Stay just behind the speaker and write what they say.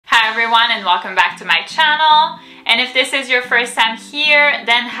everyone and welcome back to my channel. And if this is your first time here,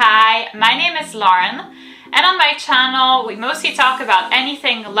 then hi, my name is Lauren. And on my channel, we mostly talk about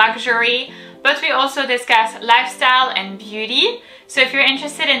anything luxury, but we also discuss lifestyle and beauty. So if you're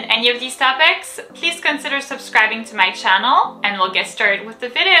interested in any of these topics, please consider subscribing to my channel and we'll get started with the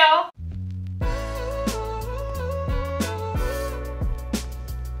video.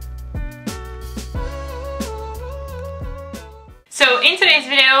 So in today's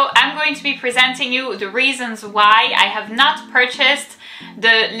video, I'm going to be presenting you the reasons why I have not purchased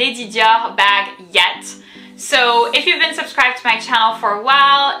the Lady Dior bag yet. So if you've been subscribed to my channel for a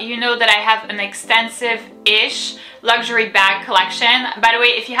while, you know that I have an extensive-ish luxury bag collection. By the way,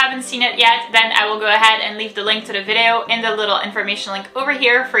 if you haven't seen it yet, then I will go ahead and leave the link to the video in the little information link over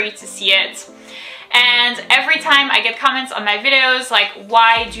here for you to see it. And every time I get comments on my videos like,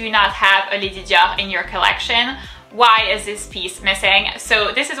 why do you not have a Lady Dior in your collection? Why is this piece missing?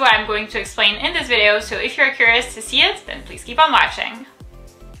 So this is what I'm going to explain in this video, so if you're curious to see it, then please keep on watching.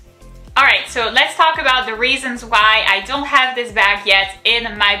 Alright, so let's talk about the reasons why I don't have this bag yet in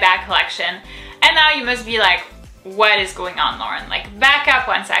my bag collection. And now you must be like, what is going on, Lauren? Like, back up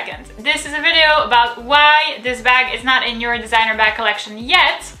one second. This is a video about why this bag is not in your designer bag collection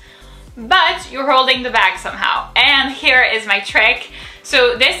yet, but you're holding the bag somehow. And here is my trick.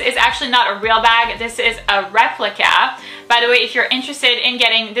 So this is actually not a real bag, this is a replica. By the way, if you're interested in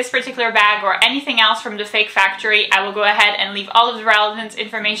getting this particular bag or anything else from the fake factory, I will go ahead and leave all of the relevant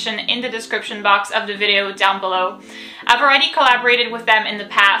information in the description box of the video down below. I've already collaborated with them in the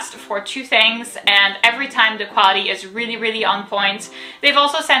past for 2 things, and every time the quality is really on point. They've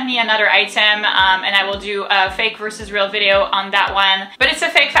also sent me another item, and I will do a fake versus real video on that one. But it's a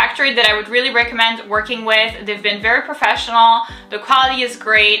fake factory that I would really recommend working with. They've been very professional, the quality is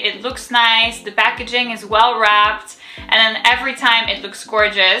great, it looks nice, the packaging is well wrapped, and then every time it looks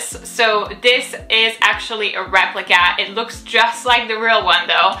gorgeous. So this is actually a replica. It looks just like the real one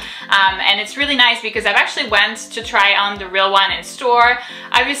though, and it's really nice because I've actually went to try on the real one in store.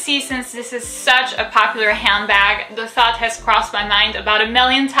 Obviously, since this is such a popular handbag, the thought has crossed my mind about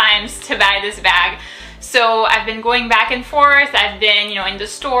 1,000,000 times to buy this bag. So I've been going back and forth. I've been, in the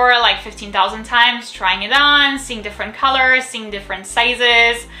store like 15,000 times, trying it on, seeing different colors, seeing different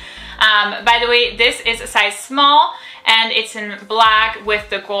sizes. By the way, this is a size small and it's in black with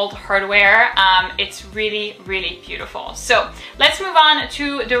the gold hardware. It's really beautiful. So let's move on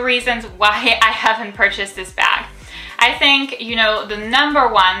to the reasons why I haven't purchased this bag. I think, the number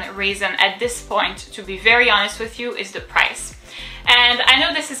one reason at this point, to be very honest with you, is the price. And I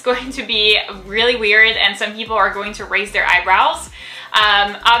know this is going to be really weird and some people are going to raise their eyebrows.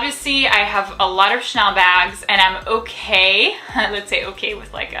 Obviously I have a lot of Chanel bags and I'm okay, let's say okay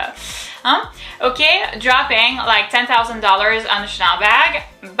with like a, okay, dropping like $10,000 on a Chanel bag,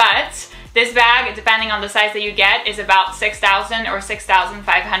 but this bag, depending on the size that you get, is about 6,000 or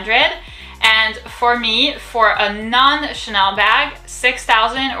 6,500. And for me, for a non-Chanel bag,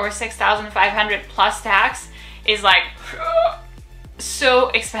 6,000 or 6,500 plus tax is like so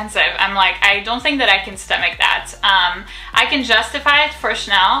expensive. I'm like, I don't think that I can stomach that. I can justify it for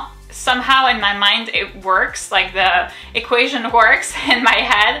Chanel. Somehow in my mind it works, like the equation works in my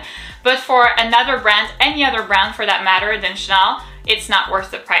head. But for another brand, any other brand for that matter than Chanel, it's not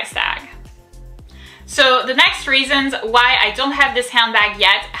worth the price tag. So the next reasons why I don't have this handbag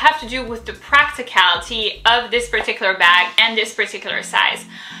yet have to do with the practicality of this particular bag and this particular size.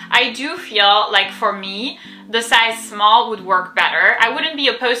 I do feel like for me, the size small would work better. I wouldn't be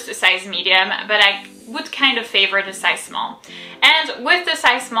opposed to size medium, but I would kind of favor the size small. And with the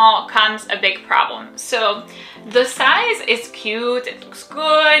size small comes a big problem. So the size is cute, it looks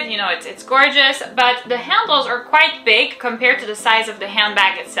good, it's gorgeous, but the handles are quite big compared to the size of the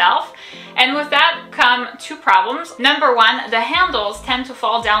handbag itself. And with that come 2 problems. Number one, the handles tend to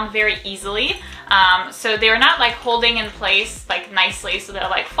fall down very easily. So they're not like holding in place like nicely, so they'll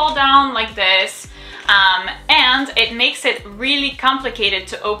like fall down like this. And it makes it really complicated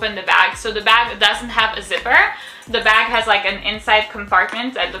to open the bag. So the bag doesn't have a zipper. The bag has like an inside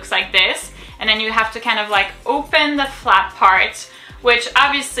compartment that looks like this, and then you have to kind of like open the flap part, which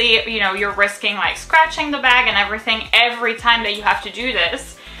obviously, you're risking like scratching the bag and everything every time that you have to do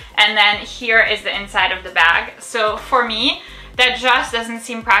this. And then here is the inside of the bag. So for me, that just doesn't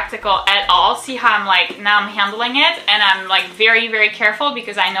seem practical at all. See how I'm like, now I'm handling it and I'm like very careful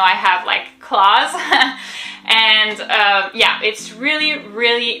because I know I have like claws. And yeah, it's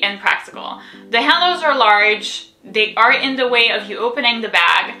really impractical. The handles are large, they are in the way of you opening the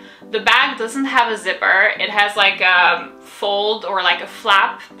bag. The bag doesn't have a zipper, it has like a fold or like a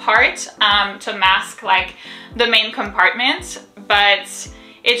flap part to mask like the main compartment, but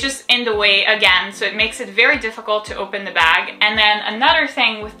it's just in the way again, so it makes it very difficult to open the bag. And then another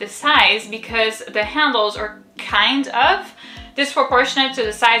thing with the size, because the handles are kind of disproportionate to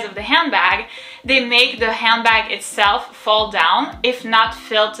the size of the handbag, they make the handbag itself fall down, if not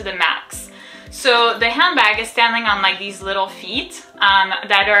filled to the max. So the handbag is standing on like these little feet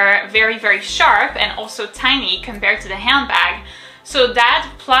that are very, very sharp and also tiny compared to the handbag. So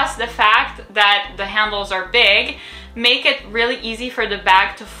that, plus the fact that the handles are big, make it really easy for the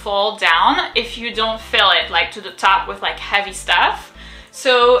bag to fall down if you don't fill it like to the top with like heavy stuff.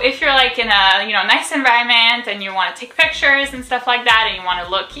 So if you're like in a, you know, nice environment and you want to take pictures and stuff like that, and you want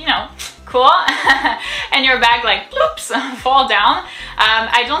to look, you know, cool, and your bag like bloops fall down,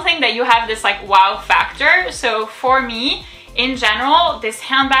 I don't think that you have this like wow factor. So for me, in general, this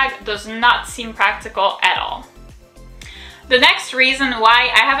handbag does not seem practical at all. The next reason why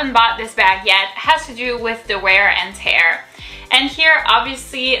I haven't bought this bag yet has to do with the wear and tear. And here,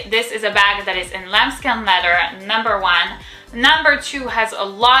 obviously, this is a bag that is in lambskin leather, number one. Number two, has a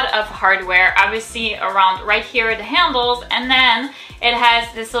lot of hardware, obviously around right here at the handles, and then it has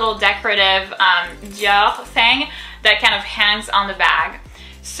this little decorative Dior thing that kind of hangs on the bag.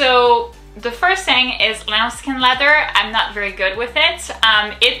 So the first thing is lambskin leather. I'm not very good with it.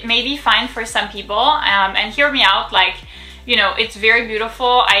 It may be fine for some people, and hear me out, like, you know, it's very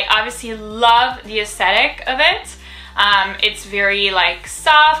beautiful. I obviously love the aesthetic of it. It's very like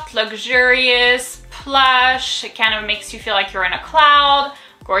soft, luxurious, plush. It kind of makes you feel like you're in a cloud.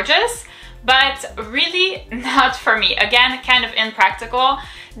 Gorgeous, but really not for me. Again, kind of impractical.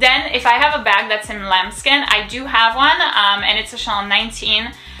 Then if I have a bag that's in lambskin, I do have one, and it's a Chanel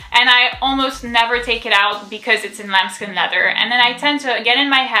 19. And I almost never take it out because it's in lambskin leather. And then I tend to get in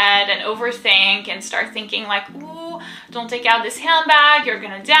my head and overthink and start thinking like, ooh, don't take out this handbag, you're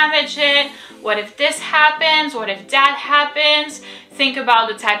gonna damage it. What if this happens? What if that happens? Think about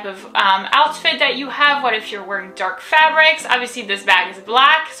the type of outfit that you have. What if you're wearing dark fabrics? Obviously this bag is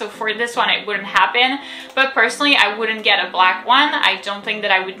black, so for this one it wouldn't happen. But personally, I wouldn't get a black one. I don't think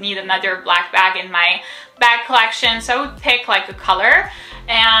that I would need another black bag in my bag collection, so I would pick like a color.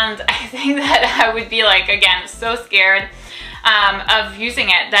 And I think that I would be like, again, so scared of using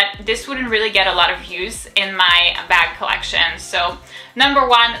it that this wouldn't really get a lot of use in my bag collection. So number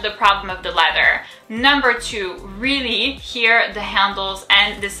one, the problem of the leather. Number two, really here the handles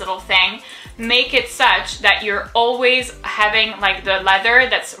and this little thing make it such that you're always having like the leather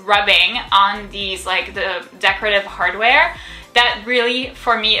that's rubbing on these like the decorative hardware. That really,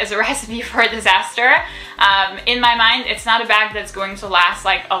 for me, is a recipe for disaster. In my mind, it's not a bag that's going to last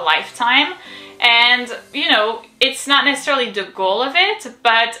like a lifetime. And, you know, it's not necessarily the goal of it,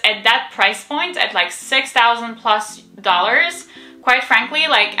 but at that price point, at like $6,000 plus, quite frankly,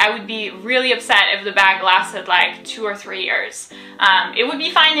 like I would be really upset if the bag lasted like 2 or 3 years. It would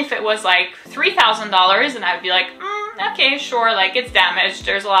be fine if it was like $3,000 and I would be like, okay, sure, like it's damaged,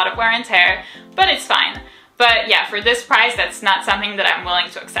 there's a lot of wear and tear, but it's fine. But yeah, for this price, that's not something that I'm willing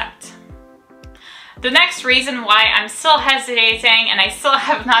to accept. The next reason why I'm still hesitating and I still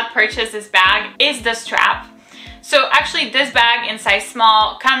have not purchased this bag is the strap. So actually this bag in size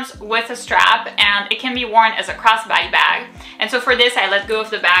small comes with a strap and it can be worn as a crossbody bag. And so for this, I let go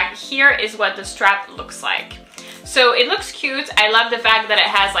of the bag. Here is what the strap looks like. So it looks cute. I love the fact that it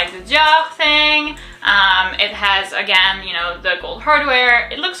has like the Dior thing. It has, again, you know, the gold hardware.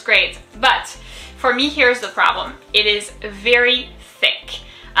 It looks great, but for me, here's the problem. It is very thick.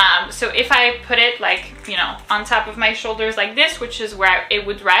 So if I put it like, you know, on top of my shoulders like this, which is where it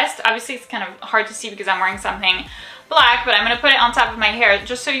would rest, obviously it's kind of hard to see because I'm wearing something black, but I'm gonna put it on top of my hair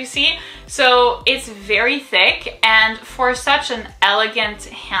just so you see. So it's very thick, and for such an elegant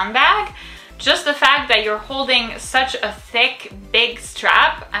handbag, just the fact that you're holding such a thick, big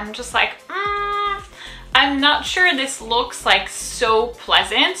strap, I'm just like, I'm not sure this looks like so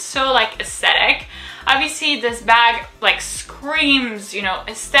pleasant, so like aesthetic. Obviously this bag like screams, you know,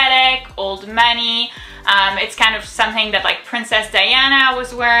 aesthetic, old money. It's kind of something that like Princess Diana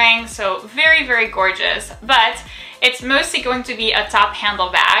was wearing, so very, very gorgeous. But it's mostly going to be a top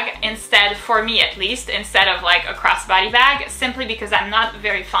handle bag instead, for me at least, instead of like a crossbody bag, simply because I'm not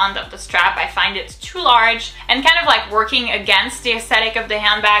very fond of the strap. I find it too large and kind of like working against the aesthetic of the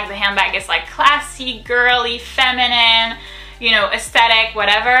handbag. The handbag is like classy, girly, feminine, you know, aesthetic,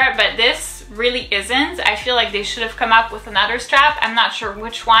 whatever, but this really isn't. I feel like they should have come up with another strap. I'm not sure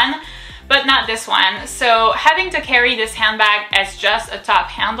which one, but not this one. So having to carry this handbag as just a top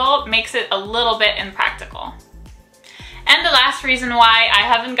handle makes it a little bit impractical. And the last reason why I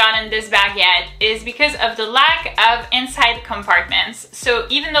haven't gotten this bag yet is because of the lack of inside compartments. So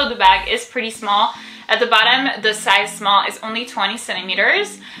even though the bag is pretty small, at the bottom the size small is only 20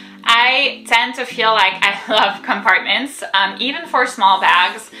 centimeters. I tend to feel like I love compartments, even for small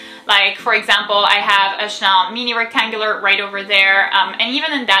bags. Like for example, I have a Chanel mini rectangular right over there, and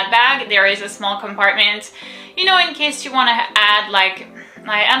even in that bag there is a small compartment, you know, in case you want to add like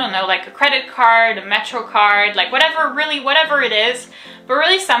I don't know, like a credit card, a Metro card, like whatever, really whatever it is, but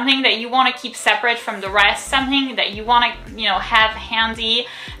really something that you want to keep separate from the rest, something that you want to, you know, have handy.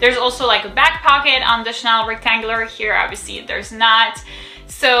 There's also like a back pocket on the Chanel rectangular. Here obviously there's not,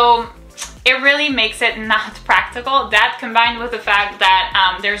 so it really makes it not practical. That combined with the fact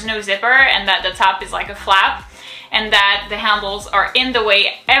that there's no zipper and that the top is like a flap and that the handles are in the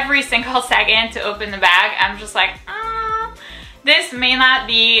way every single second to open the bag, I'm just like, this may not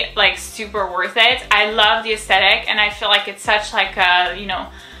be like super worth it. I love the aesthetic and I feel like it's such like a, you know,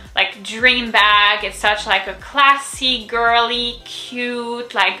 like dream bag. It's such like a classy, girly,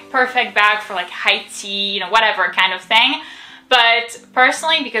 cute, like perfect bag for like high tea, you know, whatever kind of thing. But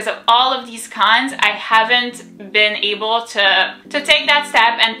personally, because of all of these cons, I haven't been able to take that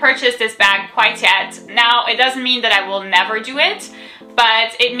step and purchase this bag quite yet. Now, it doesn't mean that I will never do it,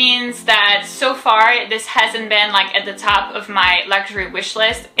 but it means that so far this hasn't been like at the top of my luxury wish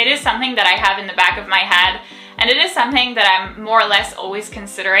list. It is something that I have in the back of my head, and it is something that I'm more or less always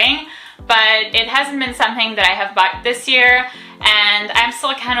considering, but it hasn't been something that I have bought this year, and I'm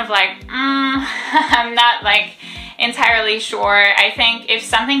still kind of like, I'm not like entirely sure. I think if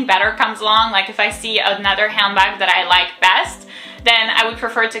something better comes along, like if I see another handbag that I like best, then I would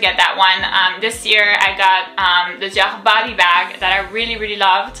prefer to get that one. This year I got the diorbauty bag that I really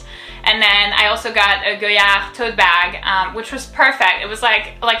loved, and then I also got a Goyard tote bag, which was perfect. It was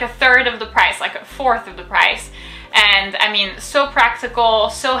like a third of the price, like a fourth of the price. And I mean, so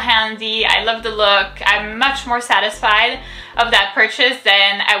practical, so handy. I love the look. I'm much more satisfied of that purchase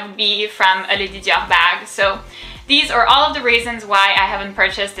than I would be from a Lady Dior bag. So these are all of the reasons why I haven't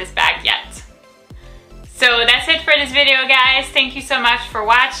purchased this bag yet. So that's it for this video, guys. Thank you so much for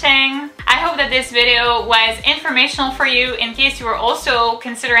watching. I hope that this video was informational for you in case you were also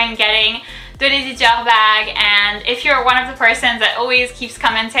considering getting the Lady Dior bag, and if you're one of the persons that always keeps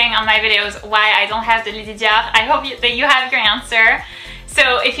commenting on my videos why I don't have the Lady Dior, I hope that you have your answer.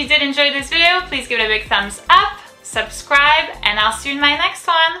 So if you did enjoy this video, please give it a big thumbs up, subscribe, and I'll see you in my next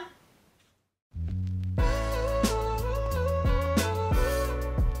one.